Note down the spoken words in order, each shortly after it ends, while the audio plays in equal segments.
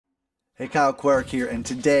Hey, Kyle Querec here, and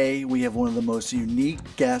today we have one of the most unique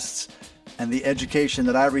guests, and the education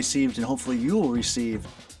that I received and hopefully you will receive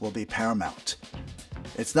will be paramount.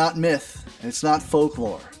 It's not myth, it's not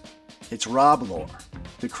folklore, it's Rob Lohr,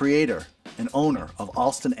 the creator and owner of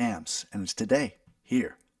Allston Amps, and it's today,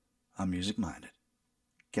 here, on Music Minded.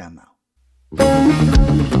 Gamma.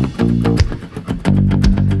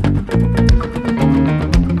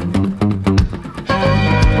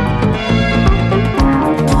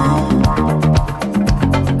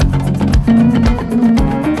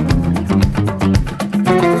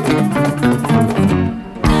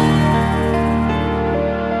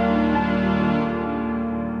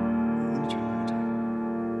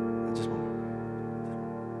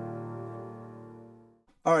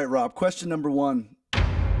 All right, Rob, question number one.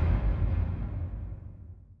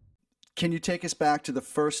 Can you take us back to the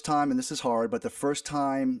first time, and this is hard, but the first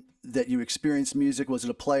time that you experienced music? Was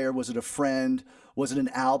it a player? Was it a friend? Was it an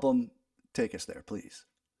album? Take us there, please.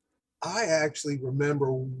 I actually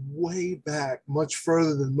remember way back, much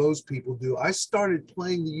further than most people do. I started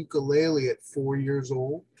playing the ukulele at 4 years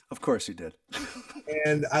old, Of course you did.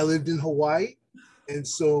 and I lived in Hawaii. And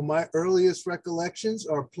so my earliest recollections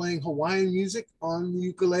are playing Hawaiian music on the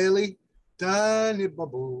ukulele. Tiny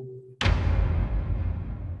bubble.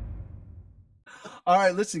 All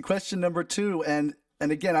right, listen, question number two, and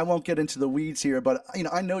again, I won't get into the weeds here, but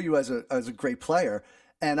I know you as a great player,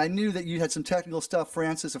 and I knew that you had some technical stuff.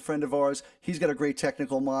 Francis, a friend of ours, he's got a great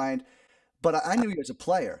technical mind, but I knew you as a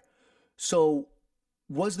player. So,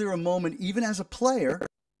 was there a moment, even as a player?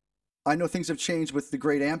 I know things have changed with the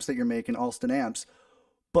great amps that you're making, Alston amps,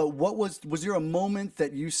 but was there a moment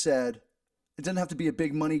that you said it didn't have to be a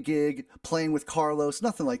big money gig, playing with Carlos,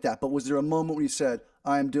 nothing like that, but was there a moment when you said,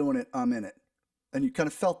 "I'm doing it, I'm in it," and you kind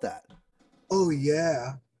of felt that? Oh,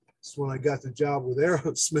 yeah. It's when I got the job with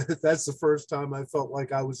Aerosmith. That's the first time I felt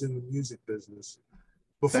like I was in the music business.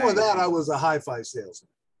 Before Bang. that, I was a hi-fi salesman.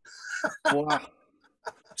 Wow.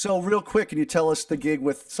 So real quick, can you tell us the gig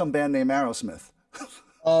with some band named Aerosmith?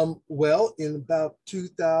 Well, in about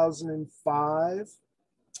 2005,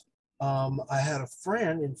 I had a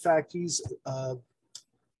friend. In fact, he's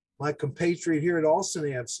my compatriot here at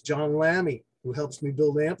Allston Amps, John Lammy, who helps me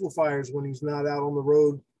build amplifiers when he's not out on the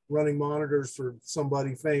road running monitors for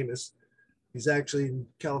somebody famous. He's actually in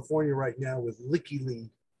California right now with Licky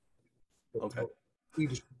Lee. Okay.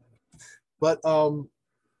 But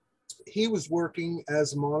he was working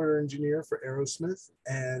as a monitor engineer for Aerosmith,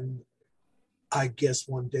 and I guess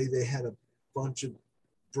one day they had a bunch of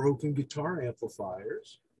broken guitar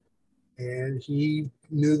amplifiers, and he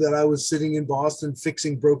knew that I was sitting in Boston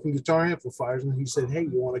fixing broken guitar amplifiers, and he said, "Hey,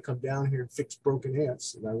 you want to come down here and fix broken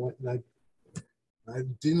amps?" And I went, and I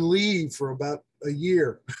didn't leave for about a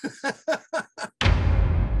year.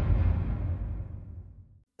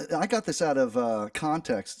 I got this out of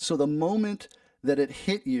context. So the moment that it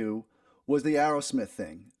hit you was the Aerosmith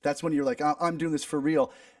thing. That's when you're like, I'm doing this for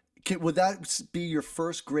real." Would that be your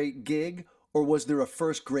first great gig, or was there a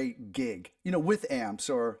first great gig, with amps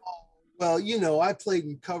or? Well, I played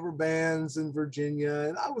in cover bands in Virginia,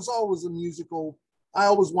 and I was always a musical. I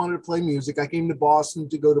always wanted to play music. I came to Boston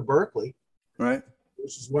to go to Berkeley, Right?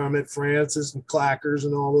 which is where I met Francis and Clackers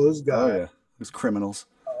and all those Oh guys. yeah, it was criminals.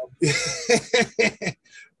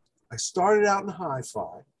 I started out in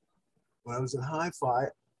hi-fi. When I was in hi-fi,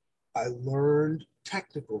 I learned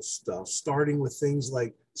technical stuff, starting with things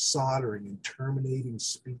like soldering and terminating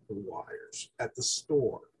speaker wires at the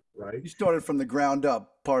store, right? You started from the ground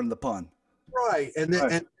up, pardon the pun. Right. And then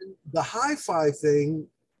Right. and the hi-fi thing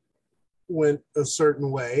went a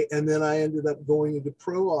certain way. And then I ended up going into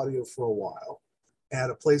pro audio for a while at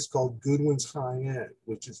a place called Goodwin's High End,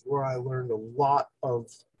 which is where I learned a lot of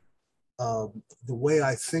the way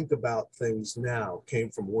I think about things now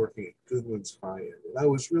came from working at Goodwin's High End. And I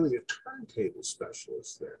was really a turntable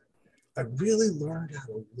specialist there. I really learned how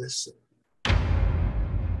to listen.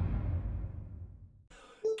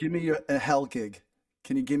 Give me a hell gig.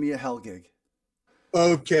 Can you give me a hell gig?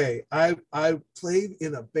 Okay, I played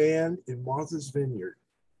in a band in Martha's Vineyard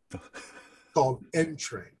called N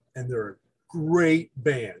Train, and they're a great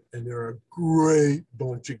band, and they're a great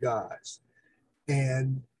bunch of guys.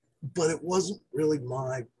 And but it wasn't really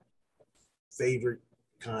my favorite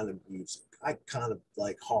kind of music. I kind of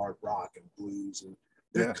like hard rock and blues, and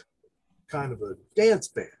they're Yeah. kind of a dance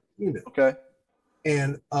band. Okay.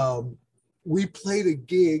 And we played a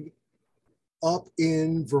gig up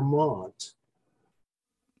in Vermont,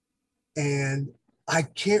 and I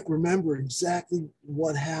can't remember exactly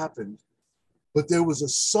what happened, but there was a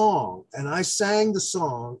song, and I sang the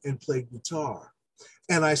song and played guitar.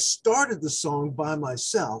 And I started the song by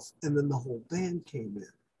myself, and then the whole band came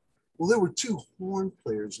in. Well, there were two horn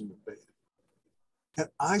players in the band. And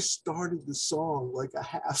I started the song like a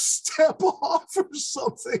half step off or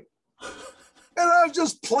something. And I was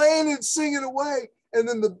just playing and singing away. And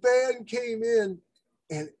then the band came in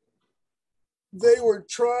and they were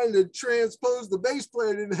trying to transpose. The bass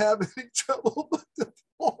player didn't have any trouble, but the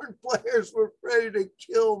horn players were ready to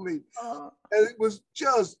kill me. And it was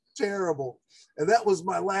just terrible. And that was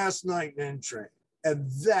my last night in N Train. And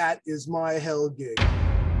that is my hell gig.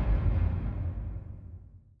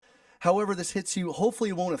 However, this hits you. Hopefully,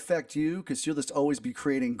 it won't affect you because you'll just always be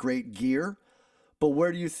creating great gear. But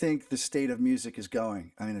where do you think the state of music is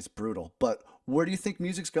going? I mean, it's brutal, but where do you think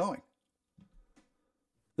music's going?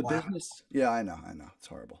 The Wow. business? Yeah, I know. It's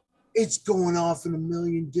horrible. It's going off in a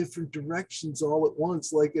million different directions all at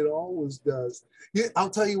once, like it always does. Yeah, I'll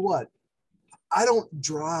tell you what, I don't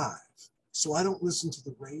drive, so I don't listen to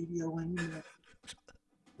the radio anymore.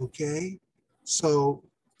 Okay? So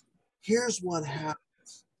here's what happens.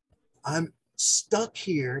 I'm stuck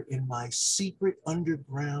here in my secret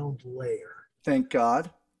underground lair. Thank God.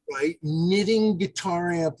 Right? Knitting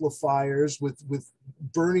guitar amplifiers with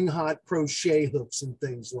burning hot crochet hooks and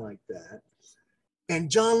things like that. And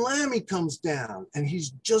John Lammy comes down and he's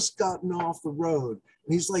just gotten off the road.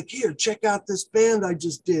 And he's like, here, check out this band I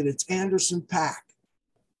just did. It's Anderson .Paak.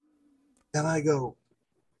 And I go,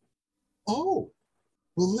 oh,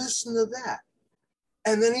 well, listen to that.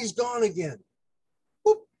 And then he's gone again.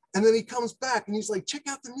 Boop. And then he comes back and he's like, check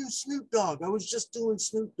out the new Snoop Dogg. I was just doing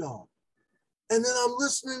Snoop Dogg. And then I'm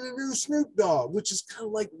listening to new Snoop Dogg, which is kind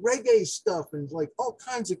of like reggae stuff and like all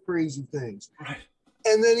kinds of crazy things. Right.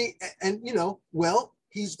 And then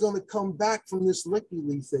he's going to come back from this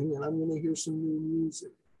Licky thing and I'm going to hear some new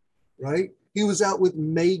music, right? He was out with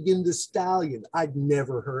Megan Thee Stallion. I'd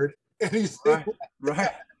never heard anything. Right.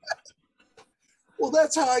 Well,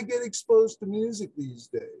 that's how I get exposed to music these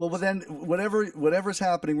days. Well, but then whatever's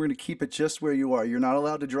happening, we're going to keep it just where you are. You're not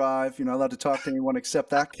allowed to drive. You're not allowed to talk to anyone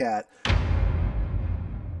except that cat.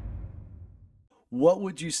 What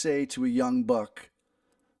would you say to a young buck,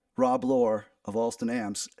 Rob Lohr of Allston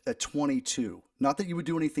Amps, at 22? Not that you would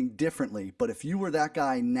do anything differently, but if you were that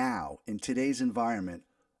guy now in today's environment,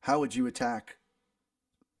 how would you attack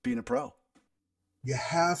being a pro? You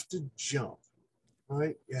have to jump,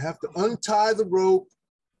 right? You have to untie the rope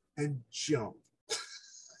and jump.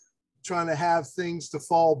 Trying to have things to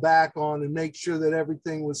fall back on and make sure that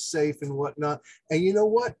everything was safe and whatnot. And you know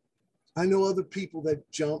what? I know other people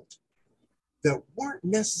that jumped that weren't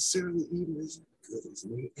necessarily even as good as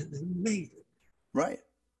me, and they made it. Right.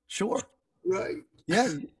 Sure. Right. Yeah.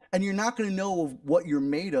 And you're not going to know what you're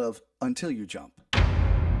made of until you jump.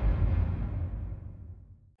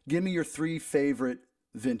 Give me your 3 favorite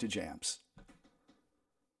vintage amps.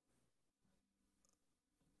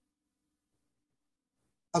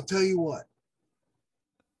 I'll tell you what.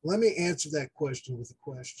 Let me answer that question with a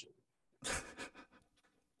question.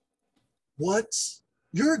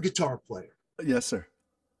 You're a guitar player. Yes, sir.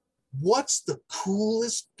 What's the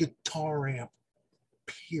coolest guitar amp,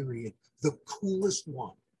 period? The coolest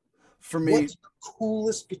one. For me, what's the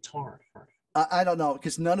coolest guitar amp? I don't know,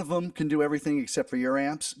 because none of them can do everything except for your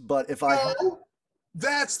amps. But if I had...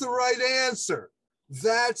 That's the right answer.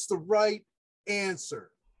 That's the right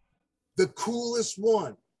answer. The coolest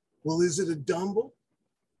one. Well, is it a Dumble?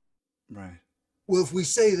 Right. Well, if we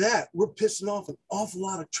say that, we're pissing off an awful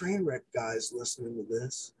lot of train wreck guys listening to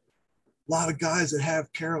this. A lot of guys that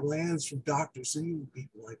have Carol Ann's from Dr. Seuss,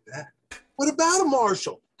 people like that. What about a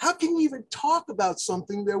Marshall? How can you even talk about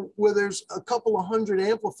something there where there's a couple of hundred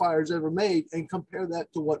amplifiers ever made and compare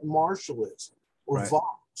that to what Marshall is or right.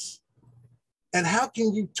 Vox? And how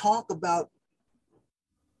can you talk about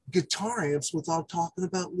guitar amps without talking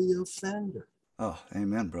about Leo Fender? Oh,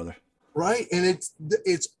 amen, brother. Right, and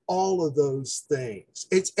it's all of those things.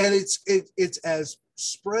 It's as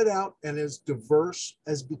spread out and as diverse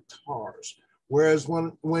as guitars. Whereas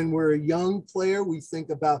when we're a young player, we think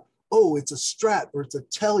about, oh, it's a Strat, or it's a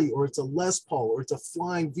Tele, or it's a Les Paul, or it's a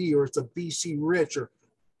Flying V, or it's a BC Rich, or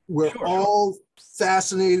we're all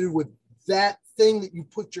fascinated with that thing that you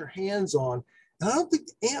put your hands on. And I don't think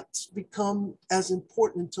amps become as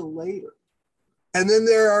important until later. And then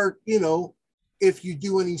there are, if you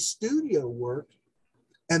do any studio work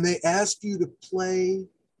and they ask you to play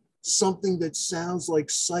something that sounds like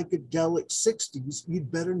psychedelic 60s,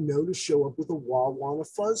 you'd better know to show up with a wah-wah and a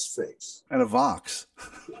fuzz face. And a Vox.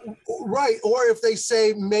 Right. Or if they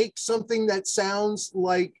say make something that sounds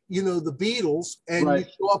like, the Beatles, and right.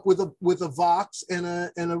 You show up with a Vox and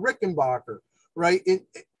a Rickenbacker, right? And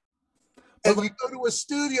you go to a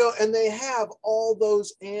studio and they have all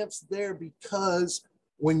those amps there because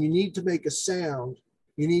when you need to make a sound,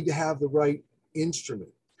 You need to have the right instrument.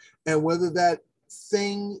 And whether that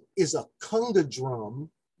thing is a conga drum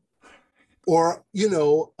or,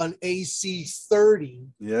 an AC 30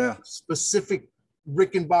 Yeah. specific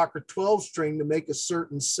Rickenbacker 12 string to make a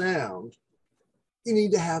certain sound, you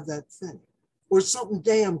need to have that thing or something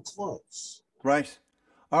damn close. Right.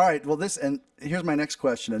 All right. Well, and here's my next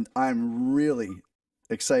question, and I'm really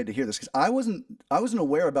excited to hear this because I wasn't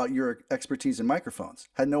aware about your expertise in microphones.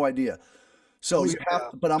 Had no idea. So Oh, you have,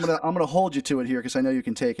 yeah. but I'm gonna hold you to it here because I know you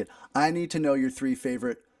can take it. I need to know your three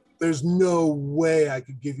favorite. There's no way I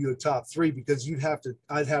could give you a top three because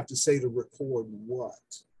I'd have to say to record what.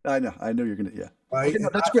 I know you're gonna. Yeah. Right. Okay. No,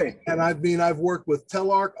 that's great. I mean, I've worked with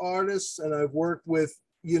Telarc artists and I've worked with,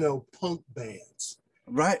 punk bands.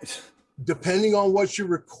 Right. Depending on what you're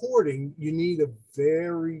recording, you need a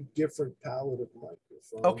very different palette of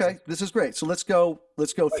microphones. Okay. This is great. So let's go.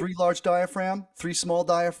 Let's go. Right. Three large diaphragm, three small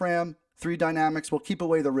diaphragm, three dynamics. We'll keep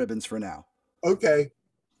away the ribbons for now. Okay.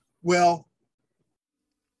 Well,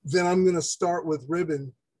 then I'm going to start with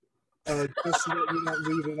ribbon, just so that we don't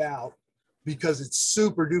leave it out, because it's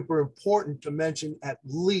super duper important to mention at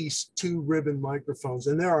least two ribbon microphones.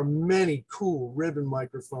 And there are many cool ribbon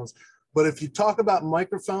microphones. But if you talk about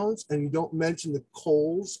microphones and you don't mention the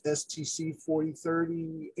Coles STC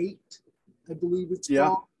 4038, I believe it's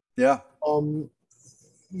called, Yeah. or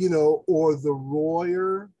the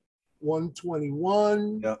Royer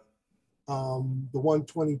 121. Yeah. The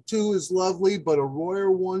 122 is lovely, but a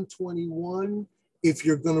Royer 121, if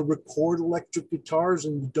you're going to record electric guitars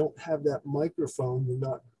and you don't have that microphone, you're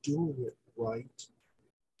not doing it right.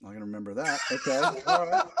 I'm gonna remember that. Okay. All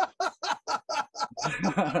right.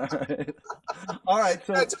 All right. All right.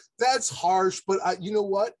 So that's harsh, but you know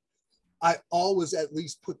what? I always at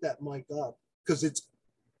least put that mic up because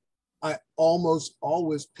I almost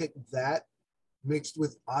always pick that mixed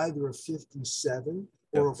with either a 57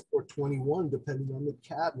 or a 421, depending on the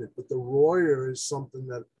cabinet. But the Royer is something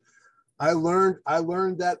that I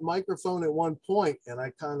learned that microphone at one point, and I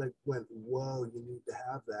kind of went, whoa, you need to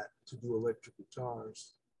have that to do electric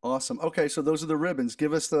guitars. awesome. Okay, so those are the ribbons.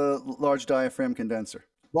 Give us the large diaphragm condenser.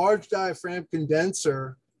 Large diaphragm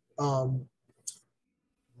condenser.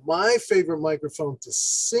 My favorite microphone to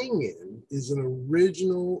sing in is an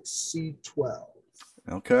original C12.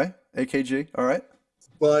 Okay, AKG. All right.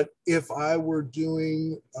 But if I were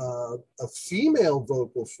doing a female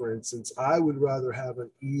vocal, for instance, I would rather have an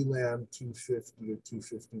Elam 250 or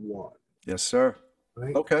 251. Yes, sir.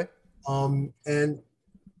 Right. Okay. And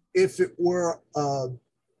if it were a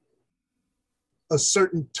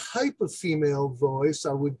certain type of female voice,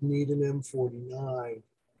 I would need an M49.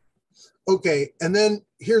 Okay, and then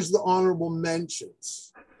here's the honorable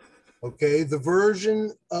mentions. Okay, the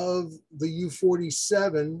version of the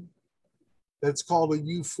U47 that's called a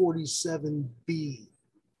U47B.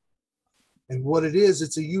 And what it is,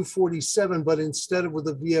 it's a U47, but instead of with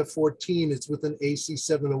a VF14, it's with an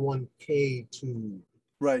AC701K tube.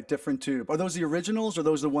 Right, different tube. Are those the originals or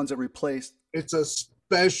those the ones that replaced? It's a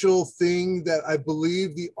special thing that I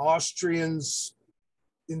believe the Austrians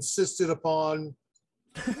insisted upon.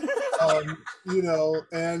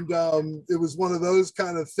 It was one of those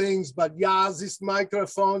kind of things, but yeah, this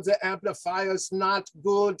microphone, the amplifier is not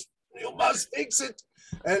good. You must fix it.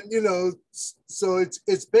 And, so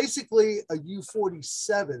it's basically a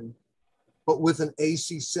U47, but with an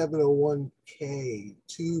AC701K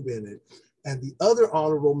tube in it. And the other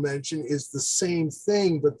honorable mention is the same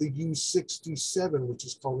thing, but the U67, which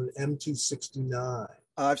is called an M269.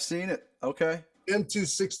 I've seen it. Okay.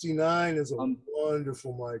 M269 is a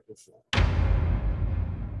wonderful microphone.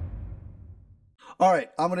 All right,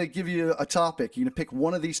 I'm going to give you a topic. You're going to pick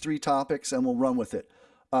one of these three topics and we'll run with it.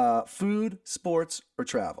 Food, sports, or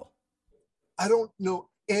travel? I don't know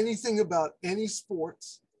anything about any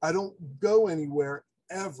sports. I don't go anywhere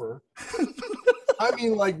ever. I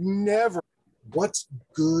mean, like never. What's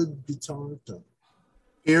good guitar tone?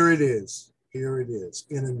 Here it is. Here it is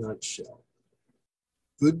in a nutshell.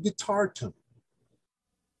 Good guitar tone.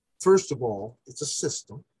 First of all, it's a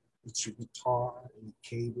system. It's your guitar and the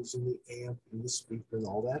cables and the amp and the speaker and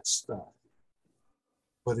all that stuff.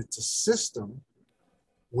 But it's a system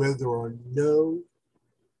where there are no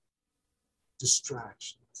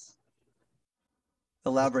distractions.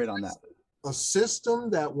 Elaborate on that. A system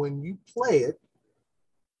that when you play it,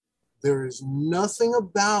 there is nothing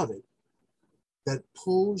about it that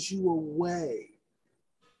pulls you away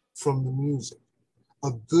from the music.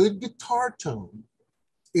 A good guitar tone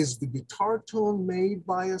is the guitar tone made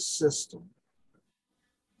by a system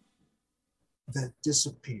that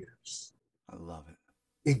disappears. I love it.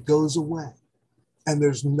 It goes away. And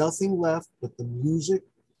there's nothing left but the music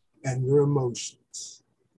and your emotions.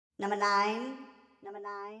 Number nine. Number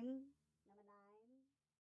nine.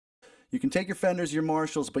 You can take your Fenders, your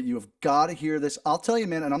Marshalls, but you have got to hear this. I'll tell you,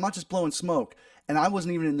 man, and I'm not just blowing smoke, and I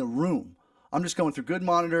wasn't even in the room. I'm just going through good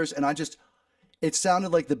monitors, and it sounded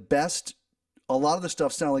like the best, a lot of the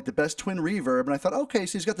stuff sounded like the best twin reverb, and I thought, okay,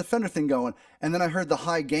 so he's got the Fender thing going, and then I heard the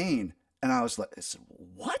high gain, and I was like,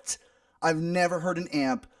 what? I've never heard an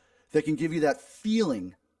amp that can give you that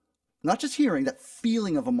feeling, not just hearing, that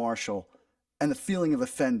feeling of a Marshall, and the feeling of a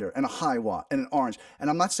Fender, and a high watt, and an orange. And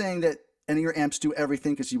I'm not saying that any of your amps do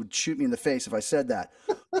everything, because you would shoot me in the face if I said that.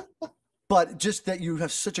 But just that you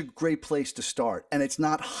have such a great place to start, and it's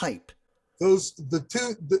not hype.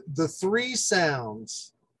 The three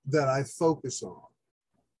sounds that I focus on,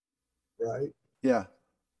 right? Yeah.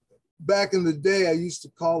 Back in the day, I used to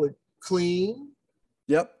call it clean,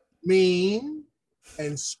 Yep. mean,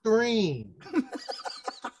 and scream,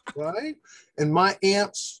 right? And my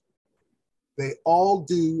amps, they all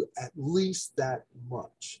do at least that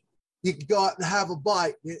much. You can go out and have a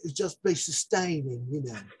bite. It's just be sustaining, you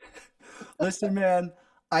know. Listen, man,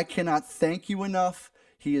 I cannot thank you enough.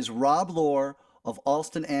 He is Rob Lohr of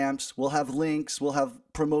Allston Amps. We'll have links. We'll have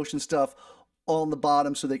promotion stuff all in the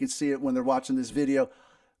bottom so they can see it when they're watching this video.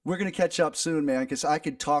 We're going to catch up soon, man, because I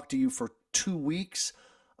could talk to you for 2 weeks.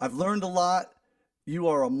 I've learned a lot. You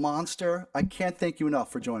are a monster. I can't thank you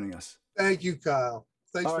enough for joining us. Thank you, Kyle.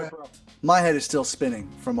 Thanks All for right, bro. My head is still spinning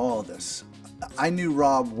from all of this. I knew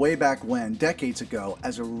Rob way back when, decades ago,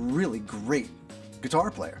 as a really great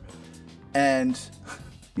guitar player. And,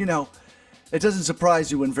 you know, it doesn't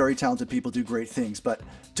surprise you when very talented people do great things, but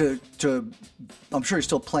I'm sure he's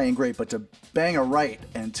still playing great, but to bang a right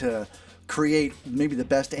and to create maybe the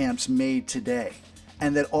best amps made today.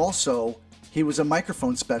 And that also he was a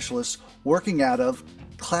microphone specialist working out of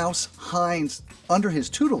Klaus Heinz under his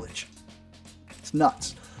tutelage. It's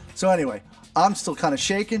nuts. So anyway, I'm still kind of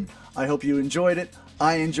shaken. I hope you enjoyed it.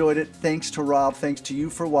 I enjoyed it. Thanks to Rob. Thanks to you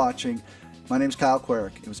for watching. My name's Kyle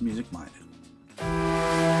Querec. It was Music Minded.